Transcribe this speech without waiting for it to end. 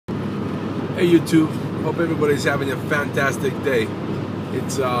Hey YouTube, hope everybody's having a fantastic day.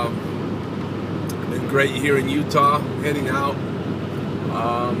 It's been great here in Utah, heading out.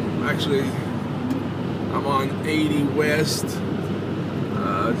 Actually, I'm on 80 West,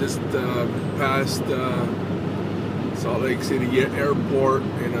 just past Salt Lake City Airport,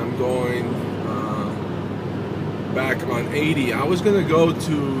 and I'm going back on 80. I was going to go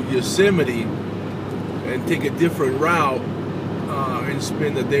to Yosemite and take a different route and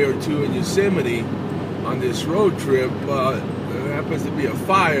spend a day or two in Yosemite on this road trip, but there happens to be a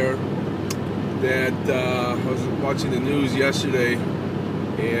fire that I was watching the news yesterday,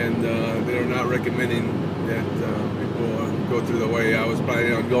 and they're not recommending that people go through the way I was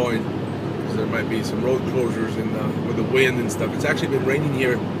planning on going, because there might be some road closures and with the wind and stuff. It's actually been raining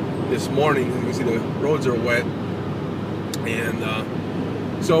here this morning. You can see the roads are wet,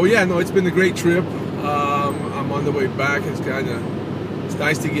 and so yeah, no, it's been a great trip. I'm on the way back. It's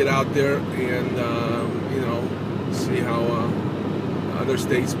nice to get out there and you know, see how other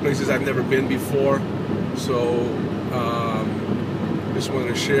states, places I've never been before. So just wanted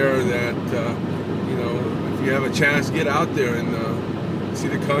to share that you know, if you have a chance, get out there and see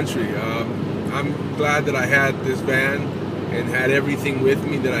the country. I'm glad that I had this van and had everything with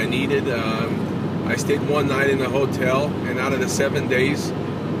me that I needed. I stayed one night in a hotel, and out of the 7 days,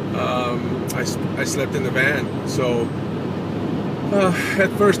 I slept in the van. So at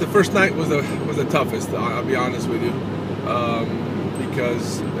first, the first night was the toughest. I'll be honest with you,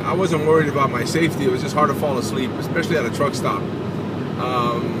 because I wasn't worried about my safety. It was just hard to fall asleep, especially at a truck stop.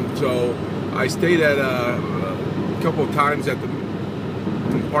 So I stayed at a couple of times at the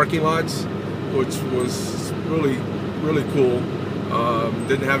parking lots, which was really cool.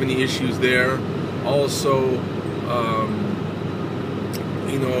 Didn't have any issues there. Also,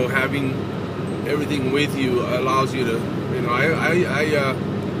 you know, having everything with you allows you to, you know,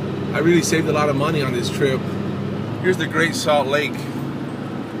 I really saved a lot of money on this trip. Here's the Great Salt Lake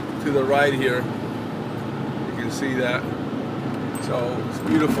to the right here. You can see that. So it's a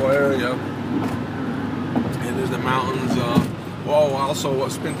beautiful area, and there's the mountains. Well, also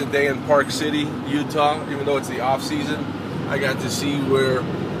spent the day in Park City, Utah. Even though it's the off season, I got to see where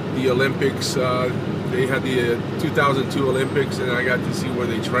the Olympics, they had the 2002 Olympics, and I got to see where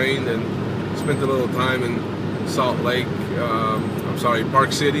they trained, and spent a little time in Salt Lake, I'm sorry,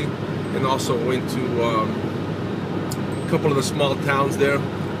 Park City, and also went to a couple of the small towns there.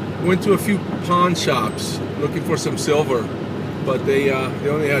 Went to a few pawn shops looking for some silver, but they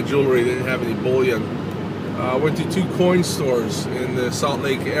only had jewelry, they didn't have any bullion. Went to 2 coin stores in the Salt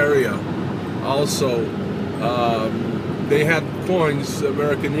Lake area. Also, they had coins,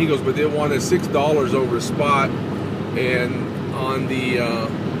 American Eagles, but they wanted $6 over spot, and on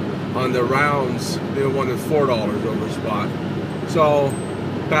the rounds they wanted $4 over spot. So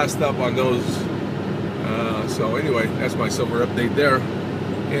passed up on those. So anyway, that's my silver update there,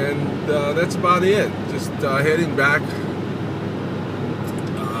 and that's about it. Just heading back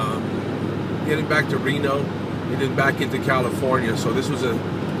to Reno and then back into California. So this was a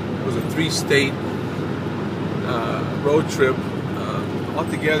 3-state road trip.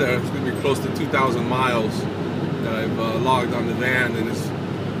 Altogether, it's going to be close to 2,000 miles that I've logged on the van, and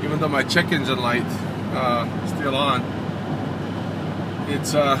even though my check engine light is still on,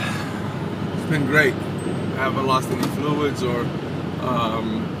 it's been great. I haven't lost any fluids, or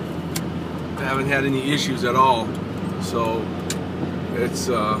I haven't had any issues at all. So it's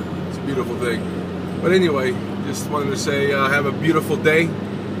a beautiful thing. But anyway, just wanted to say have a beautiful day.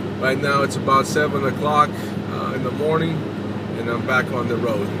 Right now it's about 7 o'clock in the morning, and I'm back on the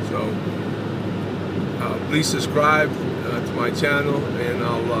road. So please subscribe to my channel, and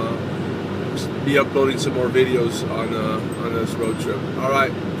I'll be uploading some more videos on this road trip. All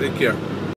right, take care.